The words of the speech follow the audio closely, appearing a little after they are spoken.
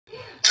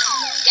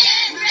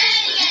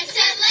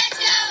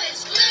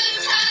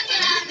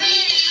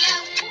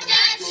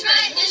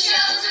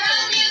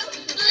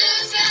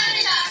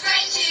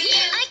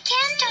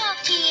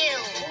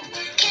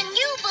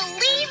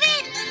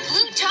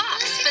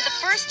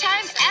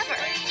time ever.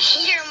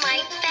 You're my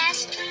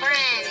best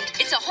friend.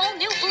 It's a whole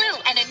new Blue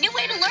and a new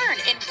way to learn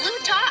in Blue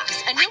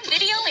Talks, a new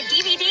video and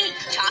DVD.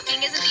 Talking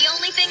isn't the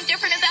only thing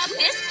different about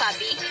this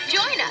puppy.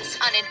 Join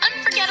us on an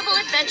unforgettable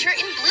adventure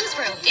in Blue's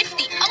Room. It's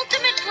the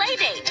ultimate play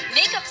date.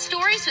 Make up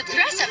stories with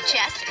dress-up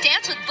chest,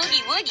 dance with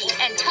Boogie Woogie,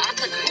 and talk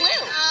with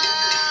Blue.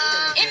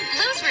 In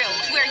Blue's Room,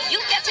 where you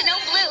get to know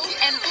Blue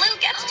and Blue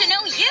gets to know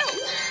you.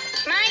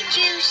 My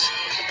juice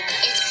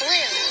is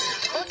blue.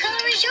 What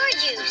color is your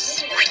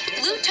juice?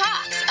 Blue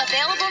Talks,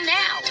 available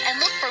now. And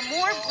look for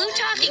more Blue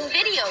Talking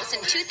videos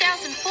in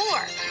 2004,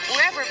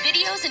 wherever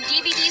videos and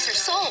DVDs are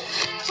sold.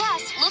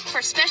 Plus, look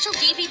for special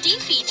DVD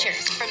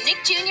features from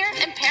Nick Jr.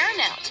 and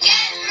Paramount.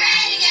 Get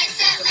ready, get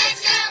set,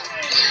 let's go!